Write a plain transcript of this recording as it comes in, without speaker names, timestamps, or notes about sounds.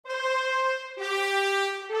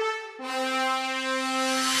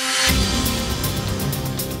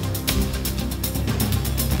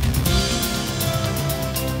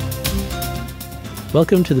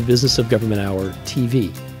Welcome to the Business of Government Hour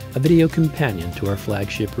TV, a video companion to our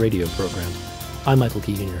flagship radio program. I'm Michael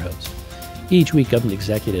Keegan, your host. Each week, government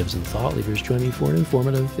executives and thought leaders join me for an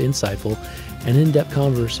informative, insightful, and in-depth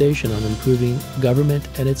conversation on improving government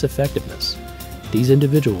and its effectiveness. These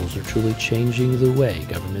individuals are truly changing the way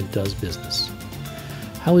government does business.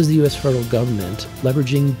 How is the U.S. federal government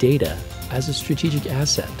leveraging data as a strategic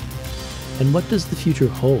asset? And what does the future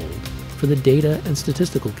hold for the data and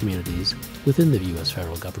statistical communities within the U.S.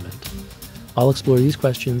 federal government? I'll explore these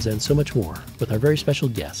questions and so much more with our very special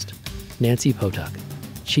guest, Nancy Potok,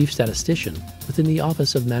 Chief Statistician within the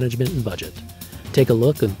Office of Management and Budget. Take a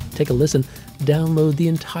look and take a listen. Download the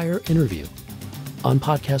entire interview on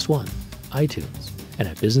Podcast One, iTunes, and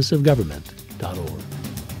at businessofgovernment.org.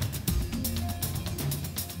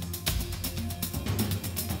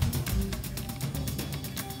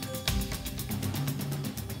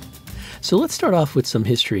 So let's start off with some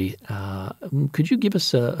history. Could you give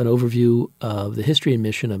us an overview of the history and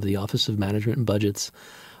mission of the Office of Management and Budget's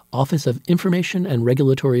Office of Information and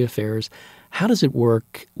Regulatory Affairs? How does it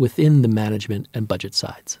work within the management and budget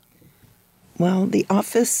sides? Well, the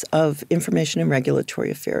Office of Information and Regulatory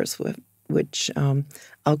Affairs, which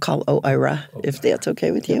I'll call OIRA, if that's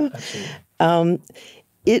okay with you. Absolutely.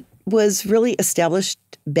 It was really established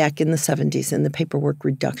back in the 70s in the Paperwork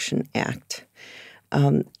Reduction Act.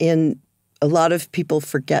 And a lot of people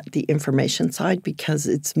forget the information side because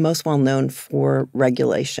it's most well known for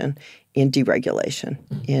regulation and deregulation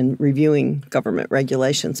and reviewing government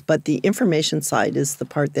regulations. But the information side is the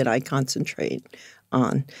part that I concentrate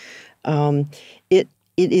on. It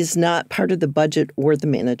is not part of the budget or the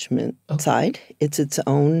management side. It's its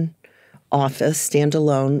own office,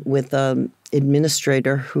 standalone, with an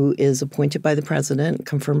administrator who is appointed by the president,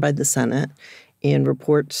 confirmed by the Senate, and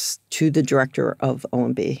reports to the director of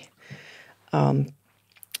OMB.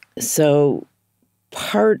 So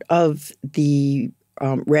part of the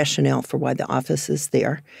rationale for why the office is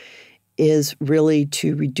there is really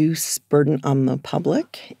to reduce burden on the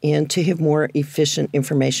public and to have more efficient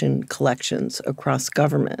information collections across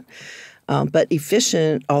government. But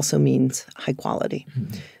efficient also means high quality.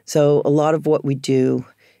 Mm-hmm. So a lot of what we do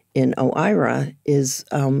in OIRA is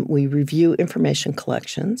we review information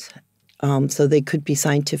collections. So they could be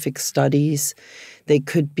scientific studies. They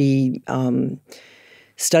could be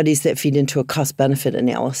studies that feed into a cost-benefit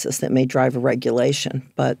analysis that may drive a regulation.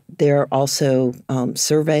 But there are also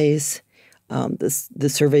surveys, the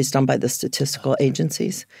surveys done by the statistical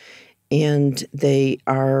agencies, and they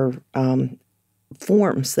are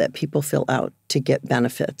forms that people fill out to get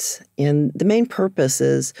benefits. And the main purpose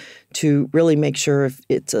is to really make sure if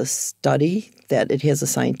it's a study that it has a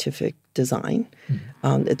scientific design,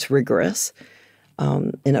 it's rigorous,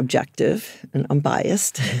 and objective and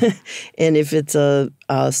unbiased. And if it's a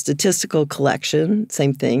statistical collection,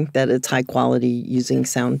 same thing, that it's high quality using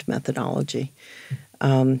sound methodology.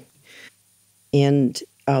 And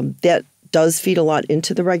that does feed a lot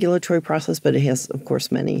into the regulatory process, but it has, of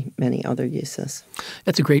course, many, many other uses.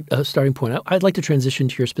 That's a great starting point. I'd like to transition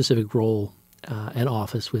to your specific role and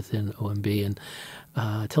office within OMB and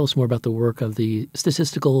tell us more about the work of the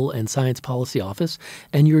Statistical and Science Policy Office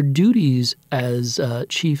and your duties as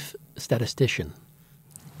Chief Statistician.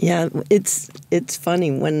 Yeah, it's funny.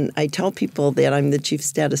 When I tell people that I'm the Chief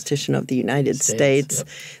Statistician of the United States,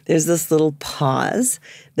 there's this little pause.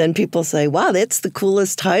 Then people say, wow, that's the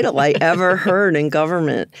coolest title I ever heard in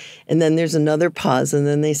government. And then there's another pause, and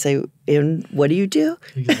then they say, and what do you do?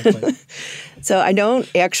 Exactly. So I don't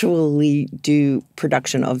actually do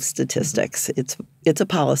production of statistics. It's a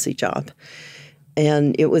policy job.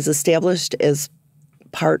 And it was established as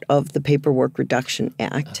part of the Paperwork Reduction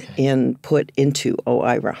Act and put into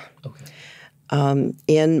OIRA.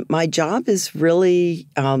 And my job is really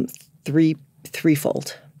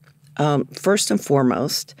threefold. First and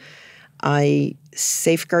foremost, I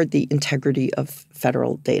safeguard the integrity of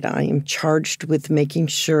federal data. I am charged with making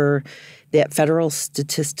sure that federal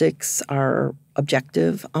statistics are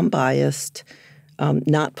objective, unbiased,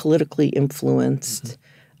 not politically influenced,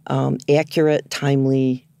 accurate,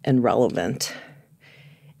 timely, and relevant.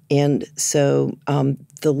 And so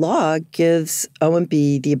the law gives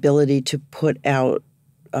OMB the ability to put out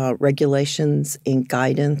regulations and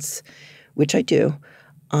guidance, which I do,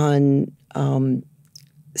 on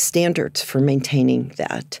standards for maintaining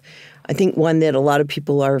that. I think one that a lot of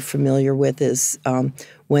people are familiar with is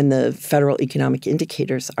when the federal economic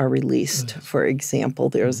indicators are released. For example,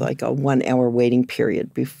 there's like a 1-hour waiting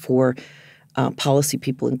period before policy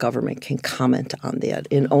people in government can comment on that.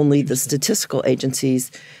 And only the statistical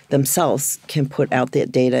agencies themselves can put out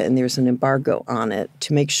that data, and there's an embargo on it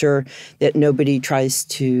to make sure that nobody tries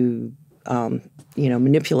to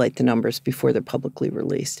manipulate the numbers before they're publicly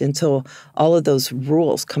released. And so all of those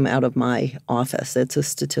rules come out of my office. It's a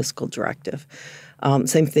statistical directive.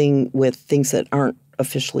 Same thing with things that aren't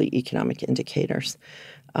officially economic indicators.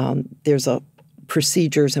 There's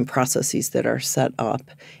procedures and processes that are set up,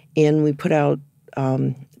 and we put out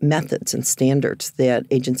methods and standards that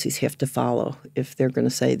agencies have to follow if they're going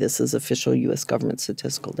to say this is official U.S. government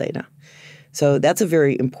statistical data. So that's a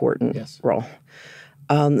very important role.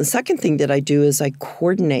 The second thing that I do is I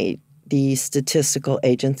coordinate the statistical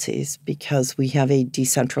agencies because we have a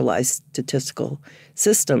decentralized statistical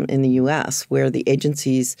system in the U.S. where the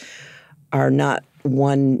agencies are not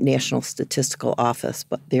one national statistical office,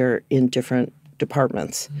 but they're in different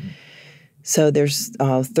departments. Mm-hmm. So there's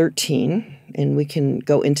 13, and we can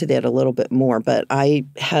go into that a little bit more, but I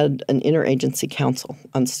had an interagency council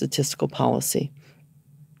on statistical policy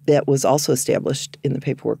that was also established in the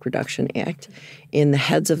Paperwork Reduction Act. And the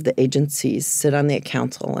heads of the agencies sit on that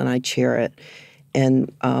council, and I chair it.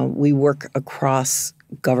 And we work across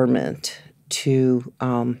government to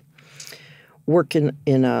work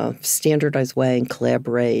in a standardized way and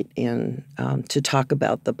collaborate and to talk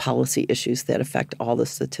about the policy issues that affect all the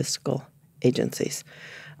statistical agencies.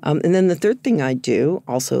 And then the third thing I do,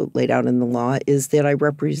 also laid out in the law, is that I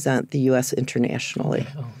represent the U.S. internationally.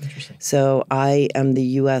 Oh, interesting. So I am the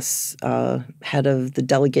U.S. Head of the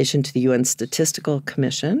delegation to the UN Statistical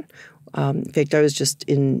Commission. In fact, I was just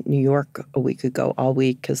in New York a week ago, all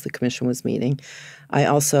week, because the commission was meeting. I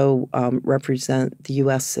also represent the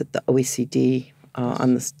U.S. at the OECD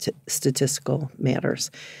on the statistical matters.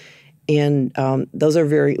 And those are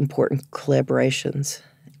very important collaborations.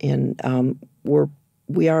 And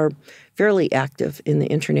we are fairly active in the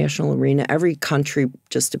international arena. Every country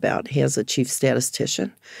just about has a chief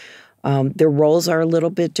statistician. Their roles are a little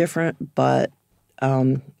bit different, but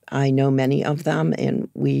I know many of them, and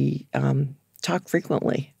we talk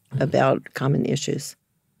frequently about common issues.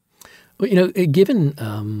 Well,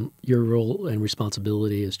 given your role and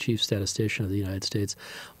responsibility as chief statistician of the United States,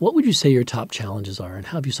 what would you say your top challenges are, and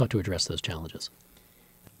how have you sought to address those challenges?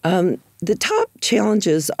 The top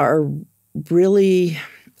challenges are really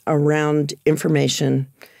around information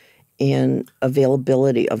and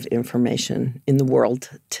availability of information in the world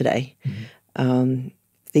today. Mm-hmm.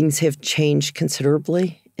 Things have changed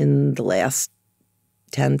considerably in the last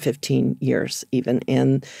 10, 15 years even,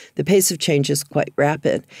 and the pace of change is quite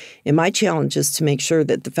rapid. And my challenge is to make sure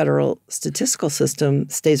that the federal statistical system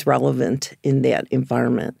stays relevant in that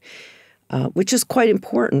environment, which is quite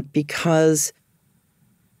important because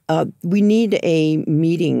we need a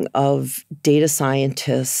meeting of data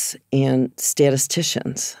scientists and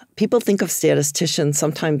statisticians. People think of statisticians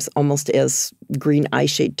sometimes almost as green eye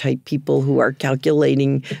shade type people who are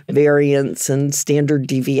calculating variance and standard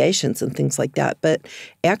deviations and things like that. But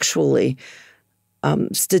actually,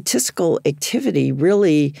 statistical activity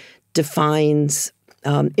really defines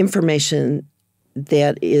information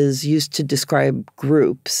that is used to describe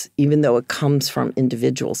groups, even though it comes from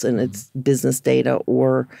individuals and it's business data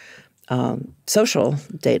or social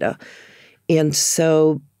data. And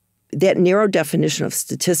so that narrow definition of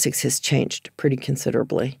statistics has changed pretty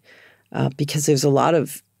considerably because there's a lot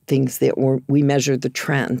of things that we measure the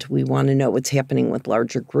trend. We want to know what's happening with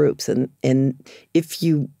larger groups. And if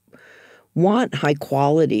you want high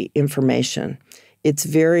quality information, it's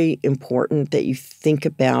very important that you think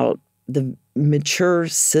about the mature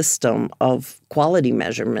system of quality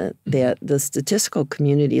measurement that the statistical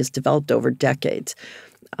community has developed over decades.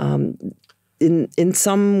 In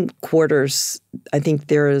some quarters, I think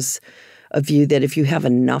there is a view that if you have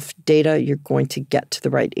enough data, you're going to get to the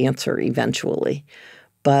right answer eventually.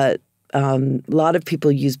 But a lot of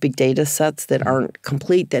people use big data sets that aren't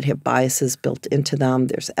complete, that have biases built into them.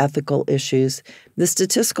 There's ethical issues. The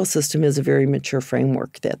statistical system is a very mature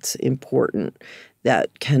framework that's important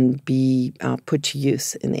that can be put to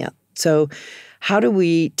use in that. So how do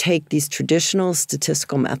we take these traditional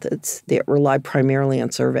statistical methods that rely primarily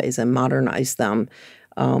on surveys and modernize them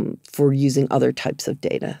for using other types of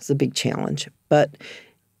data? It's a big challenge. But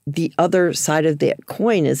the other side of that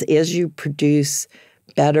coin is as you produce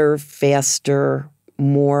better, faster,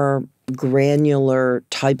 more granular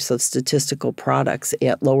types of statistical products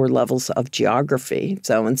at lower levels of geography.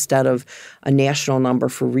 So instead of a national number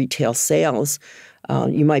for retail sales,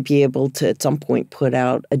 you might be able to at some point put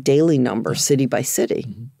out a daily number city by city,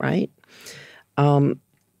 right?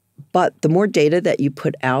 But the more data that you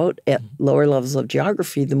put out at lower levels of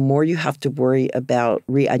geography, the more you have to worry about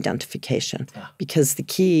re-identification. Because the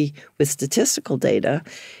key with statistical data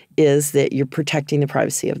is that you're protecting the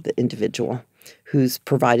privacy of the individual who's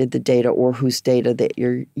provided the data or whose data that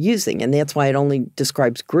you're using. And that's why it only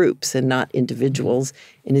describes groups and not individuals,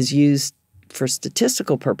 and is used for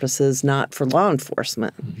statistical purposes, not for law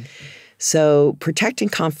enforcement. So protecting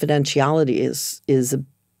confidentiality is a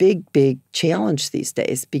big challenge these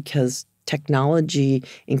days, because technology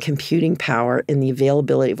and computing power and the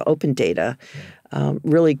availability of open data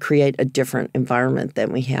really create a different environment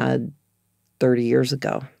than we had 30 years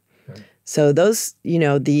ago. So those,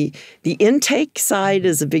 the intake side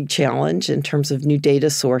is a big challenge in terms of new data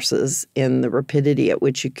sources and the rapidity at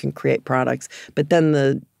which you can create products. But then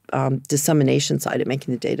the dissemination side of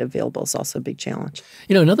making the data available is also a big challenge.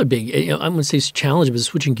 Another big, I'm going to say challenge, but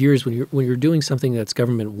switching gears when you're doing something that's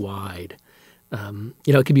government wide.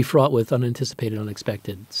 It can be fraught with unanticipated,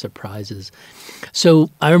 unexpected surprises. So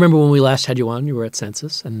I remember when we last had you on, you were at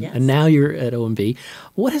Census, and now you're at OMB.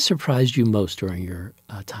 What has surprised you most during your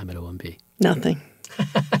time at OMB? Nothing.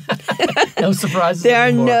 No surprises There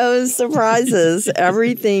anymore. are no surprises.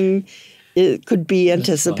 Everything could be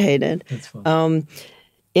anticipated. That's fun.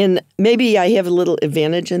 And maybe I have a little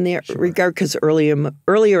advantage in that regard, because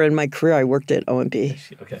earlier in my career, I worked at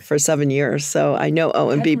OMB for 7 years. So I know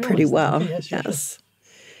OMB pretty well. Yes.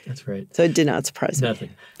 That's great. So it did not surprise me.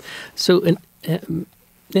 Nothing. So,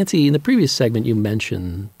 Nancy, in the previous segment, you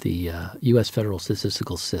mentioned the U.S. federal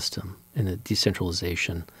statistical system and the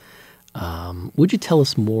decentralization. Would you tell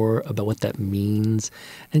us more about what that means?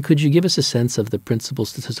 And could you give us a sense of the principal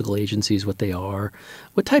statistical agencies, what they are,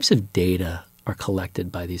 what types of data are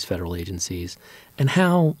collected by these federal agencies, and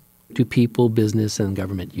how do people, business, and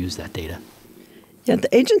government use that data? Yeah,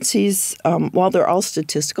 the agencies, while they're all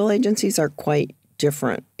statistical agencies, are quite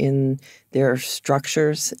different in their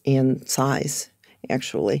structures and size,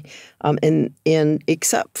 actually. And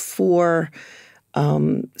except for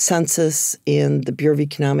Census and the Bureau of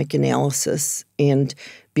Economic Analysis and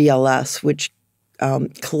BLS, which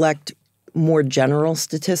collect more general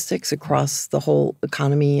statistics across the whole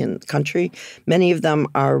economy and country. Many of them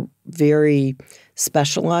are very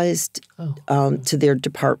specialized to their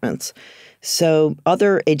departments. So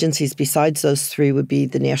other agencies besides those three would be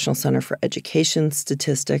the National Center for Education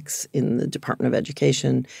Statistics in the Department of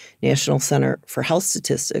Education, National Center for Health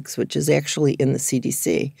Statistics, which is actually in the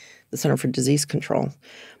CDC, the Center for Disease Control,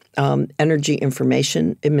 Energy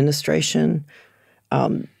Information Administration,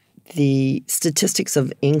 the Statistics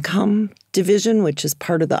of Income Division, which is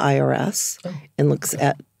part of the IRS and looks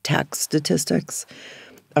at tax statistics.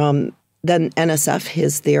 Then NSF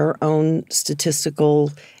has their own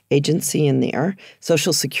statistical agency in there.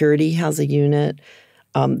 Social Security has a unit.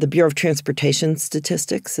 The Bureau of Transportation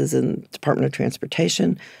Statistics is in the Department of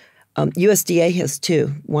Transportation. USDA has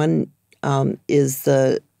two. One is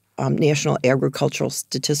the National Agricultural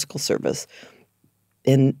Statistical Service,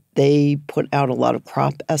 and they put out a lot of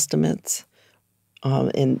crop estimates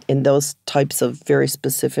and those types of very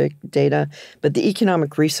specific data. But the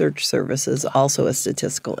Economic Research Service is also a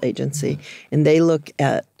statistical agency, and they look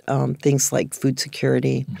at things like food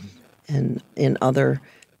security and other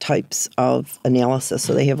types of analysis.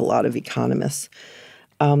 So they have a lot of economists.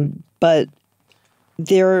 But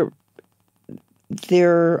their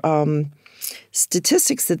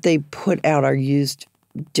statistics that they put out are used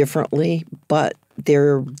differently, but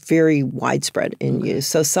they're very widespread in use.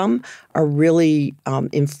 So some are really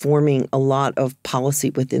informing a lot of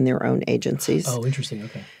policy within their own agencies. Oh, interesting.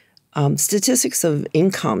 Okay. Statistics of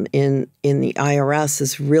income in the IRS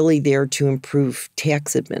is really there to improve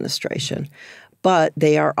tax administration. But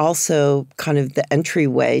they are also kind of the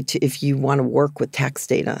entryway to, if you want to work with tax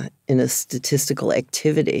data in a statistical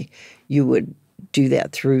activity, you would do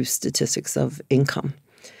that through statistics of income.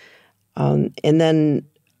 And then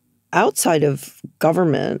outside of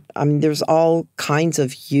government, I mean, there's all kinds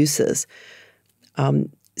of uses.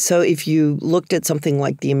 So if you looked at something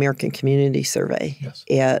like the American Community Survey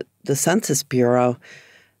at the Census Bureau,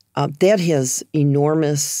 that has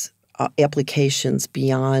enormous applications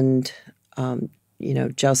beyond,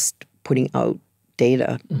 just putting out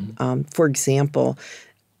data. For example,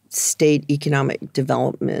 state economic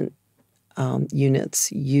development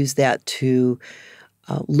units use that to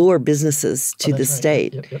lure businesses to the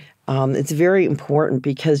state. Yep. It's very important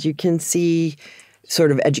because you can see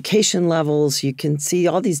sort of education levels. You can see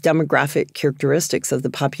all these demographic characteristics of the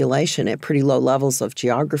population at pretty low levels of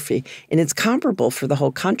geography, and it's comparable for the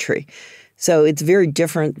whole country. So it's very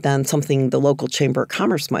different than something the local Chamber of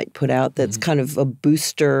Commerce might put out that's kind of a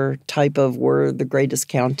booster type of we're the greatest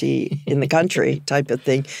county in the country type of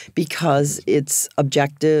thing, because it's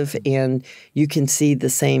objective and you can see the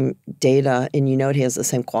same data and you know it has the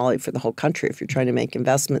same quality for the whole country if you're trying to make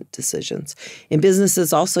investment decisions. And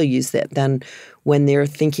businesses also use that then when they're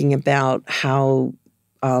thinking about how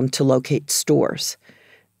to locate stores.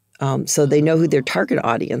 So they know who their target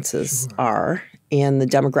audiences are and the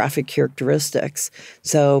demographic characteristics.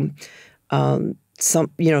 So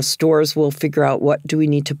stores will figure out what do we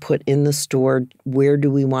need to put in the store, where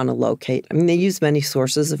do we want to locate. I mean, they use many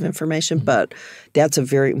sources of information, but that's a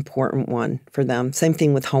very important one for them. Same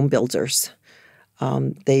thing with home builders.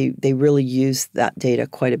 They really use that data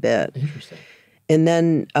quite a bit. Interesting. And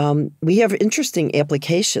then we have interesting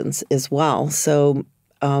applications as well. So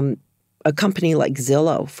a company like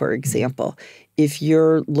Zillow, for example, if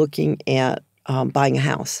you're looking at buying a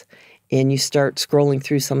house and you start scrolling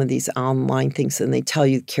through some of these online things and they tell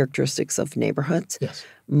you characteristics of neighborhoods,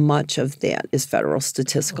 much of that is federal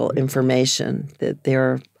statistical information that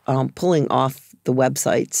they're pulling off the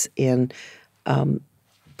websites and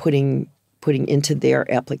putting into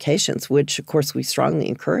their applications, which, of course, we strongly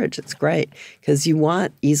encourage. It's great because you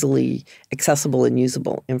want easily accessible and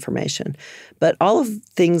usable information. But all of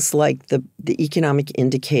things like the economic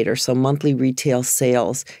indicator, so monthly retail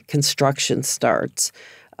sales, construction starts,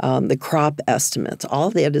 the crop estimates, all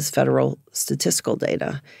of that is federal statistical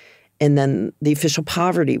data. And then the official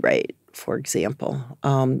poverty rate, for example,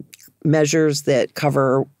 measures that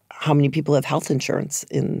cover how many people have health insurance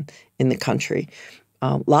in the country.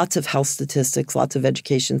 Lots of health statistics, lots of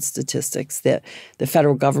education statistics that the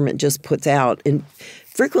federal government just puts out. And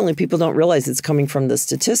frequently people don't realize it's coming from the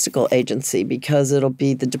statistical agency because it'll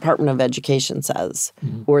be the Department of Education says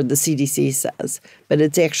or the CDC says. But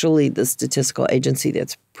it's actually the statistical agency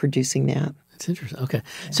that's producing that. That's interesting. Okay.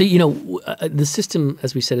 So, the system,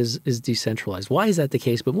 as we said, is decentralized. Why is that the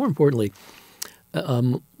case? But more importantly,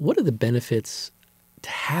 what are the benefits to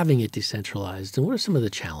having it decentralized, and what are some of the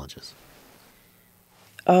challenges?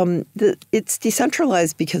 It's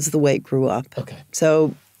decentralized because of the way it grew up. Okay.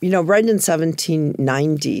 So, right in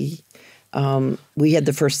 1790, we had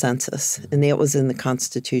the first census, and that was in the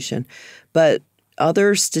Constitution. But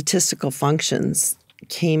other statistical functions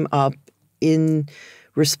came up in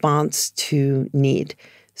response to need.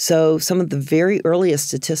 So some of the very earliest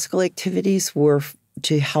statistical activities were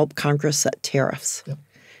to help Congress set tariffs. Yep.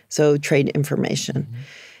 So trade information.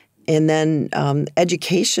 And then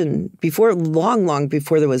education, long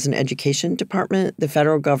before there was an education department, the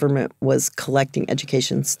federal government was collecting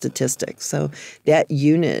education statistics. So that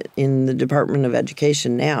unit in the Department of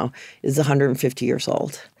Education now is 150 years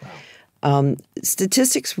old. Wow.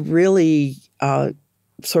 Statistics really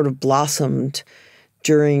sort of blossomed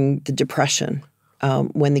during the Depression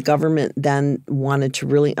when the government then wanted to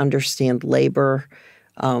really understand labor,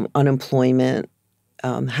 unemployment,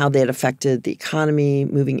 how that affected the economy,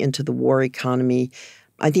 moving into the war economy.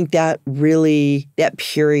 I think that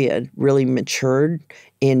period really matured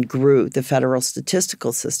and grew the federal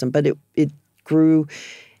statistical system. But it grew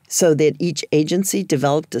so that each agency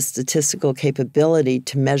developed a statistical capability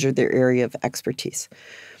to measure their area of expertise.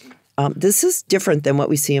 This is different than what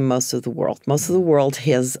we see in most of the world. Most of the world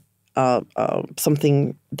has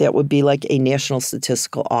something that would be like a national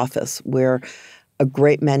statistical office where a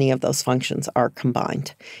great many of those functions are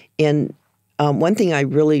combined. And one thing I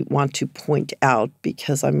really want to point out,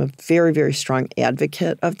 because I'm a very, very strong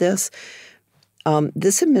advocate of this,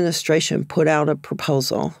 this administration put out a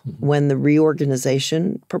proposal when the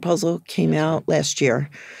reorganization proposal came out last year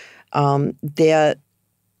that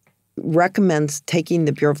recommends taking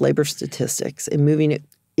the Bureau of Labor Statistics and moving it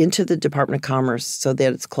into the Department of Commerce so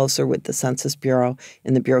that it's closer with the Census Bureau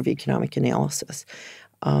and the Bureau of Economic Analysis.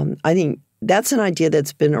 I think that's an idea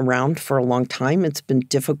that's been around for a long time. It's been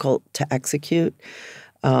difficult to execute,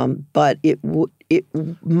 but it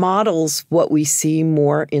models what we see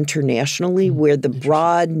more internationally, where the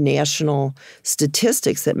broad national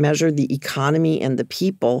statistics that measure the economy and the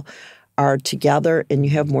people are together and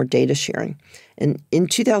you have more data sharing. And in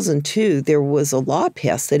 2002, there was a law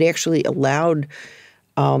passed that actually allowed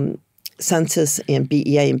Census and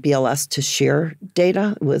BEA and BLS to share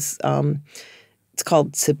data. It was it's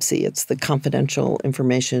called CIPSE. It's the Confidential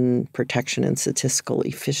Information Protection and Statistical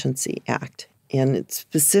Efficiency Act. And it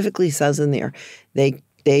specifically says in there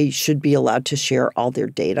they should be allowed to share all their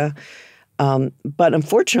data. But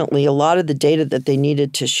unfortunately, a lot of the data that they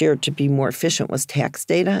needed to share to be more efficient was tax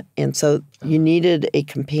data. And so you needed a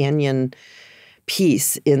companion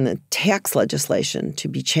piece in the tax legislation to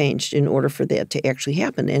be changed in order for that to actually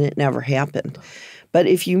happen. And it never happened. But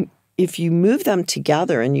if you if you move them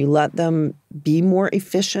together and you let them be more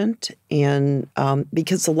efficient, and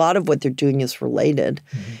because a lot of what they're doing is related,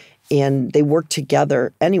 and they work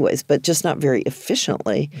together anyways, but just not very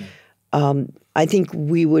efficiently, I think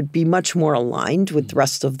we would be much more aligned with the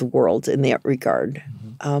rest of the world in that regard.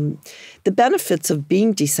 The benefits of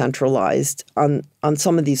being decentralized on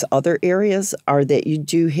some of these other areas are that you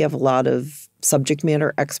do have a lot of subject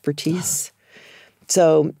matter expertise.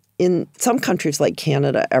 So in some countries like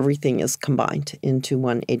Canada, everything is combined into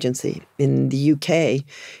one agency. In the UK,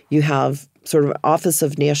 you have sort of Office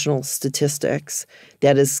of National Statistics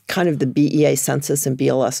that is kind of the BEA census and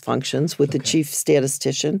BLS functions, with the chief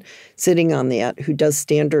statistician sitting on that who does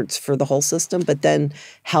standards for the whole system, but then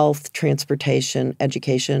health, transportation,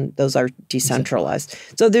 education, those are decentralized.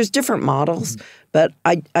 So there's different models, but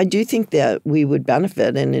I do think that we would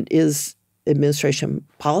benefit, and it is administration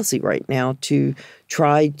policy right now to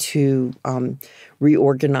try to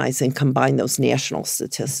reorganize and combine those national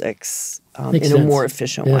statistics in a more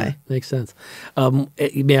efficient way. Makes sense.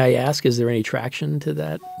 May I ask, is there any traction to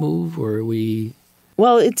that move, or are we?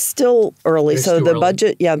 Well, it's still early. The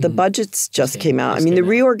budget, the budgets just came out. I mean, the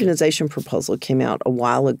reorganization proposal came out a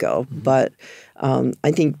while ago, but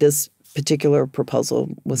I think this particular proposal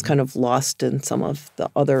was kind of lost in some of the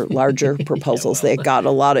other larger proposals that got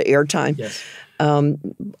a lot of airtime. Yes.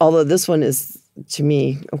 Although this one is, to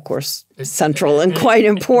me, of course, central and quite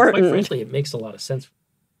important. Quite frankly, it makes a lot of sense.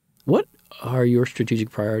 What are your strategic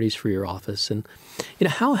priorities for your office, and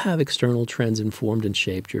how have external trends informed and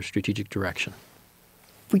shaped your strategic direction?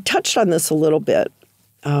 We touched on this a little bit,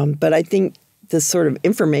 but I think this sort of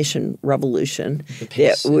information revolution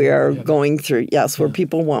that we are going through, where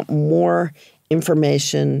people want more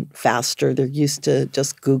information faster. They're used to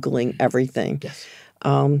just Googling everything. Yes.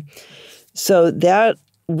 So that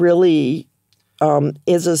really,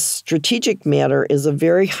 as a strategic matter, is a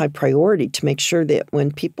very high priority to make sure that when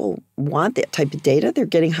people want that type of data, they're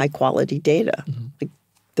getting high-quality data.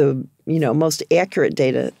 The most accurate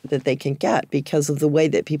data that they can get because of the way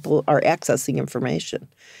that people are accessing information.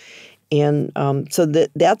 And so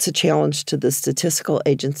that's a challenge to the statistical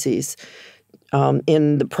agencies.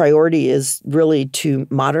 And the priority is really to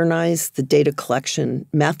modernize the data collection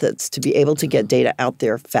methods to be able to get data out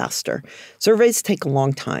there faster. Surveys take a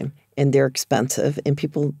long time, and they're expensive, and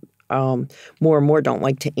people more and more don't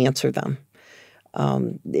like to answer them.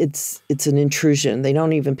 It's an intrusion. They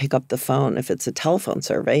don't even pick up the phone if it's a telephone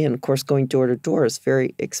survey. And, of course, going door to door is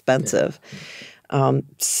very expensive.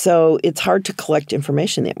 So it's hard to collect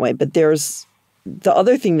information that way. But there's the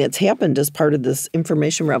other thing that's happened as part of this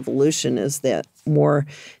information revolution is that more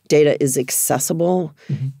data is accessible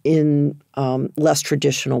in less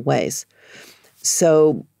traditional ways.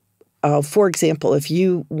 So, for example, if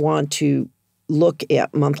you want to look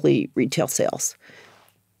at monthly retail sales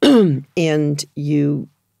and you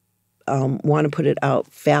want to put it out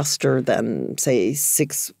faster than, say,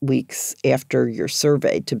 6 weeks after your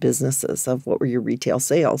survey to businesses of what were your retail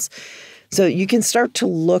sales. So you can start to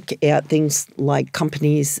look at things like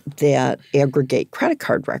companies that aggregate credit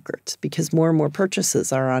card records because more and more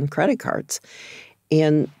purchases are on credit cards.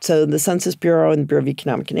 And so the Census Bureau and the Bureau of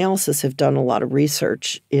Economic Analysis have done a lot of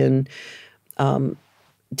research in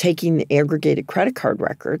taking the aggregated credit card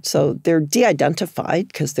records. So they're de-identified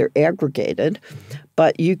because they're aggregated,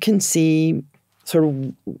 but you can see sort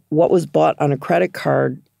of what was bought on a credit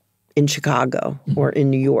card in Chicago or in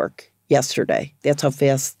New York yesterday. That's how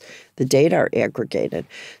fast the data are aggregated.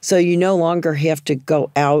 So you no longer have to go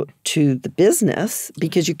out to the business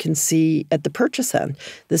because you can see at the purchase end.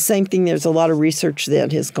 The same thing, there's a lot of research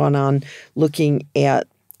that has gone on looking at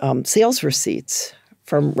sales receipts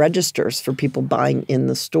from registers for people buying in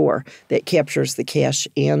the store that captures the cash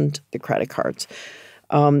and the credit cards.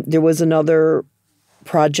 There was another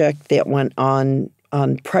project that went on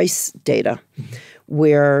price data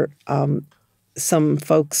where some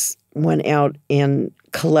folks went out and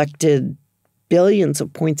collected billions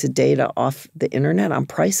of points of data off the internet on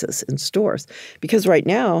prices in stores. Because right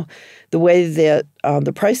now, the way that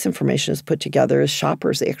the price information is put together is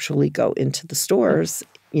shoppers actually go into the stores,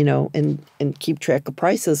 and keep track of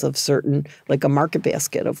prices of certain, like a market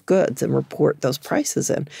basket of goods, and report those prices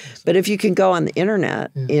in. But if you can go on the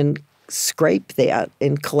internet and scrape that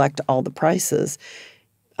and collect all the prices,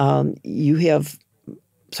 you have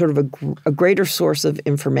sort of a greater source of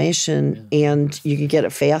information, and you can get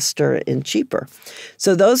it faster and cheaper.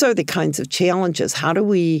 So those are the kinds of challenges. How do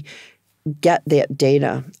we get that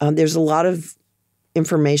data? There's a lot of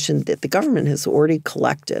information that the government has already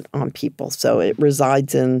collected on people. So it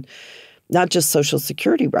resides in not just Social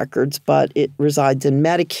Security records, but it resides in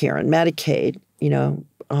Medicare and Medicaid.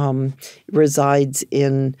 resides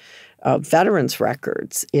in veterans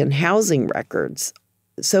records, in housing records.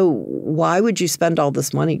 So why would you spend all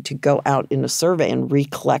this money to go out in a survey and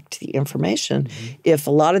recollect the information if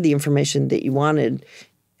a lot of the information that you wanted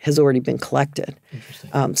has already been collected?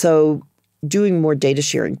 Interesting. So doing more data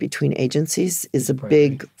sharing between agencies is a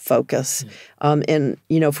big focus. And,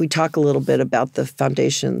 if we talk a little bit about the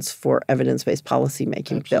Foundations for Evidence-Based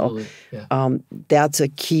Policymaking bill, that's a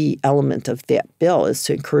key element of that bill, is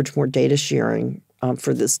to encourage more data sharing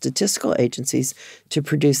for the statistical agencies to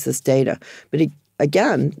produce this data. But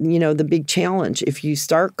again, the big challenge, if you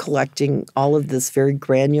start collecting all of this very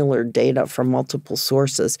granular data from multiple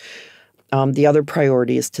sources, the other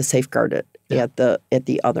priority is to safeguard it at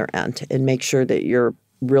the other end and make sure that you're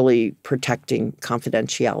really protecting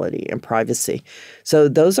confidentiality and privacy. So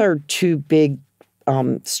those are two big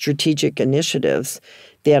strategic initiatives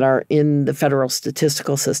that are in the federal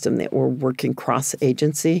statistical system that we're working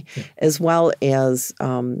cross-agency, as well as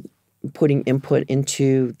putting input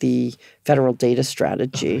into the federal data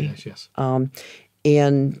strategy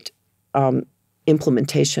and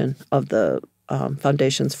implementation of the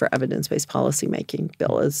Foundations for Evidence-Based Policymaking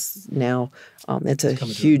bill is now it's a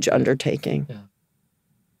huge undertaking. Yeah.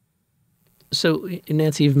 So,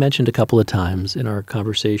 Nancy, you've mentioned a couple of times in our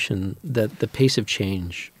conversation that the pace of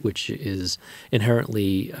change, which is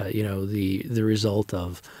inherently, the result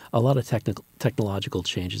of a lot of technological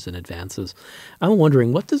changes and advances. I'm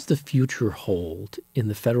wondering, what does the future hold in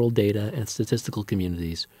the federal data and statistical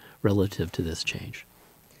communities relative to this change?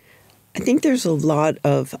 I think there's a lot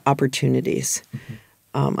of opportunities,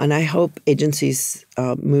 and I hope agencies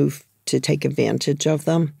move to take advantage of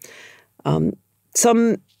them.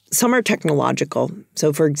 Some are technological.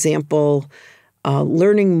 So, for example,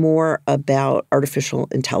 learning more about artificial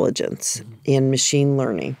intelligence and machine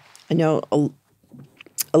learning. I know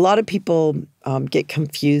a lot of people get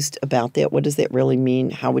confused about that. What does that really mean?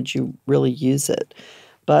 How would you really use it?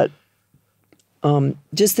 But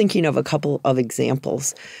just thinking of a couple of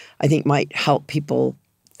examples, I think might help people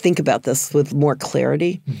think about this with more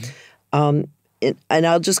clarity. And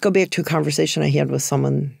I'll just go back to a conversation I had with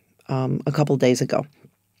someone a couple days ago,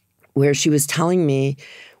 where she was telling me,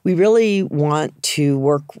 we really want to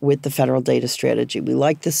work with the federal data strategy. We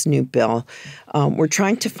like this new bill. We're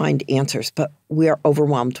trying to find answers, but we are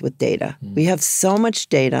overwhelmed with data. We have so much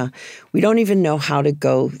data. We don't even know how to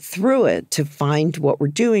go through it to find what we're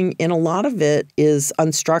doing, and a lot of it is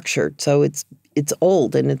unstructured. So it's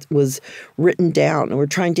old and it was written down, and we're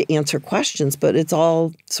trying to answer questions, but it's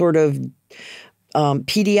all sort of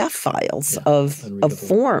PDF files of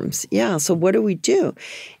forms. Yeah, so what do we do?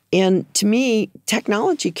 And to me,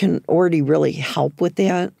 technology can already really help with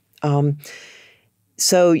that.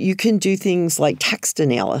 So you can do things like text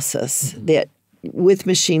analysis that with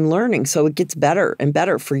machine learning, so it gets better and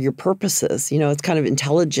better for your purposes. It's kind of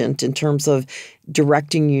intelligent in terms of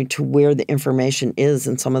directing you to where the information is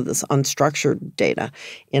in some of this unstructured data.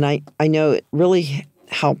 And I know it really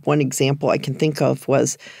helped. One example I can think of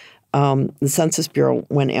was the Census Bureau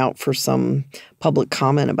went out for some public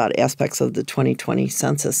comment about aspects of the 2020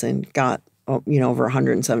 census and got over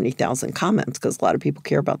 170,000 comments, because a lot of people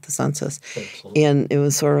care about the census. Absolutely. And it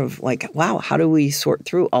was sort of like, wow, how do we sort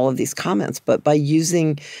through all of these comments? But by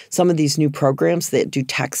using some of these new programs that do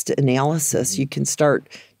text analysis, you can start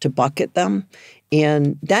to bucket them.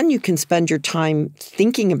 And then you can spend your time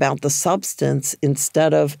thinking about the substance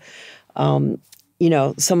instead of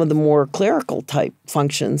some of the more clerical type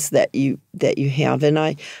functions that you have. And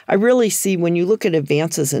I really see, when you look at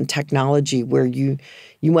advances in technology where you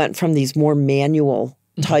went from these more manual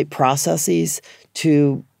type processes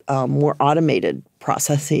to more automated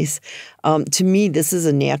processes, to me, this is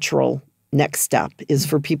a natural next step, is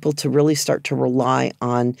for people to really start to rely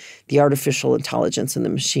on the artificial intelligence and the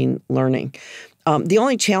machine learning. The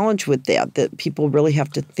only challenge with that people really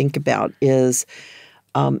have to think about is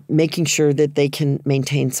making sure that they can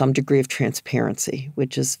maintain some degree of transparency,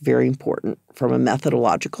 which is very important from a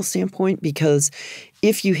methodological standpoint, because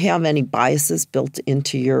if you have any biases built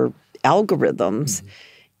into your algorithms,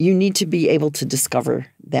 you need to be able to discover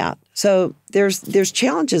that. So there's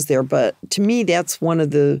challenges there, but to me, that's one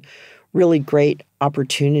of the really great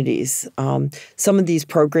opportunities. Some of these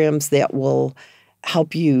programs that will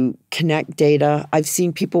help you connect data. I've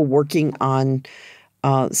seen people working on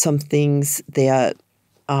some things that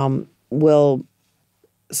will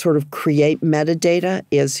sort of create metadata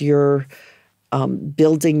as you're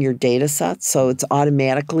building your data sets. So it's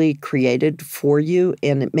automatically created for you,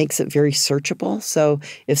 and it makes it very searchable. So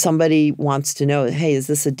if somebody wants to know, hey, is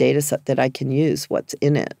this a data set that I can use? What's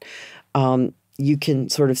in it? you can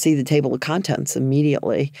sort of see the table of contents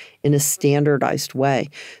immediately in a standardized way.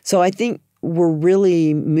 So I think we're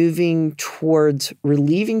really moving towards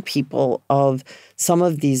relieving people of some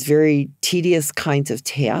of these very tedious kinds of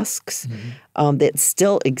tasks that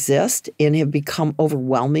still exist and have become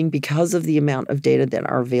overwhelming because of the amount of data that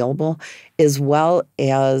are available, as well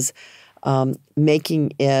as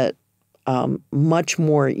making it much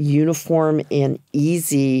more uniform and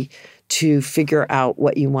easy to figure out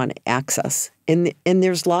what you want to access. And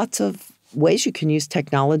there's lots of ways you can use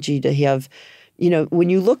technology to have, when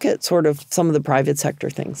you look at sort of some of the private sector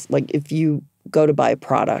things, like if you go to buy a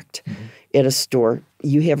product at a store,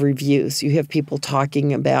 you have reviews, you have people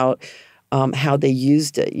talking about how they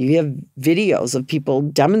used it. You have videos of people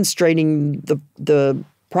demonstrating the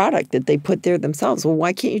product that they put there themselves. Well,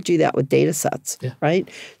 why can't you do that with data sets, right?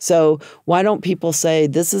 So why don't people say,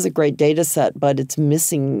 this is a great data set, but it's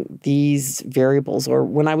missing these variables? Or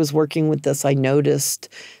when I was working with this, I noticed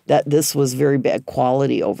that this was very bad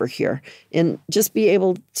quality over here. And just be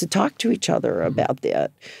able to talk to each other about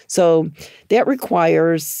that. So that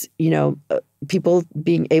requires, people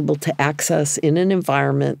being able to access in an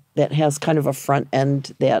environment that has kind of a front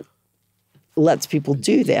end that lets people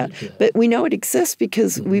do that. But we know it exists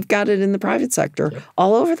because we've got it in the private sector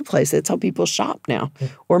all over the place. That's how people shop now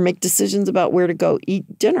or make decisions about where to go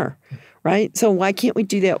eat dinner, right? So why can't we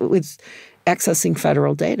do that with accessing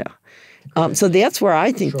federal data? So that's where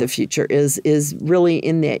I think the future is really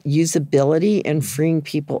in that usability and freeing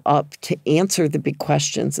people up to answer the big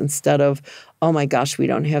questions instead of, oh my gosh, we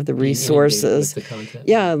don't have the resources.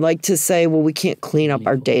 Like to say, well, we can't clean up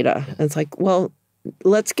our data. And it's like, well,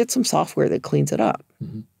 let's get some software that cleans it up,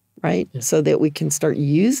 right? So that we can start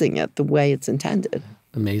using it the way it's intended.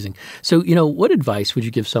 Amazing. So, what advice would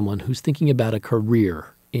you give someone who's thinking about a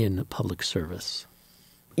career in public service?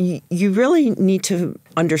 You really need to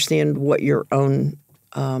understand what your own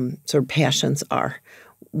sort of passions are,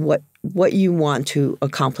 what you want to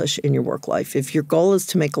accomplish in your work life. If your goal is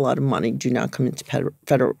to make a lot of money, do not come into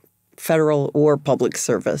federal or public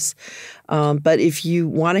service. But if you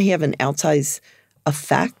want to have an outsized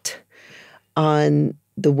effect on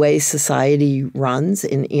the way society runs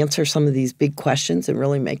and answer some of these big questions and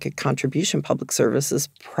really make a contribution, public service is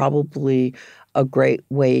probably a great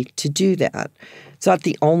way to do that. It's not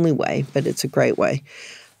the only way, but it's a great way.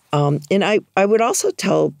 And I would also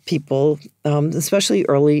tell people, especially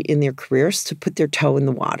early in their careers, to put their toe in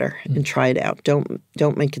the water and try it out.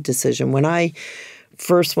 Don't make a decision. When I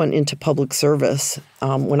first went into public service,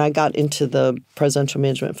 when I got into the Presidential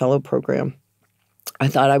Management Fellow program, I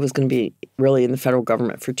thought I was going to be really in the federal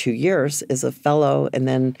government for 2 years as a fellow and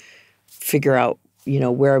then figure out,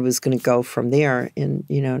 where I was going to go from there. And,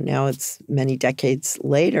 now it's many decades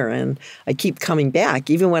later and I keep coming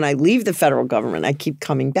back. Even when I leave the federal government, I keep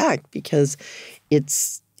coming back because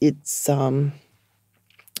it's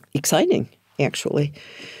exciting, actually.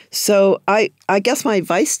 So I guess my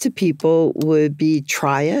advice to people would be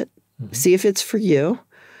try it, see if it's for you.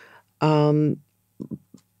 And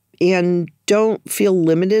don't feel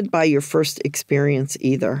limited by your first experience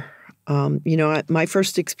either. My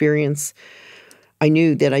first experience, I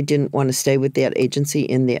knew that I didn't want to stay with that agency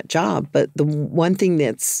in that job. But the one thing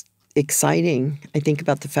that's exciting, I think,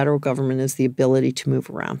 about the federal government is the ability to move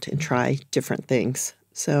around and try different things.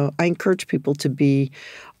 So I encourage people to be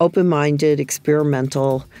open-minded,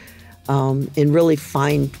 experimental, and really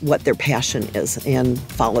find what their passion is and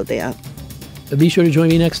follow that. Be sure to join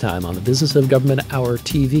me next time on the Business of Government Hour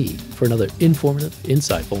TV for another informative,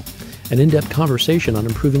 insightful, and in-depth conversation on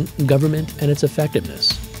improving government and its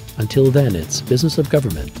effectiveness. Until then, it's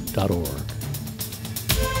businessofgovernment.org.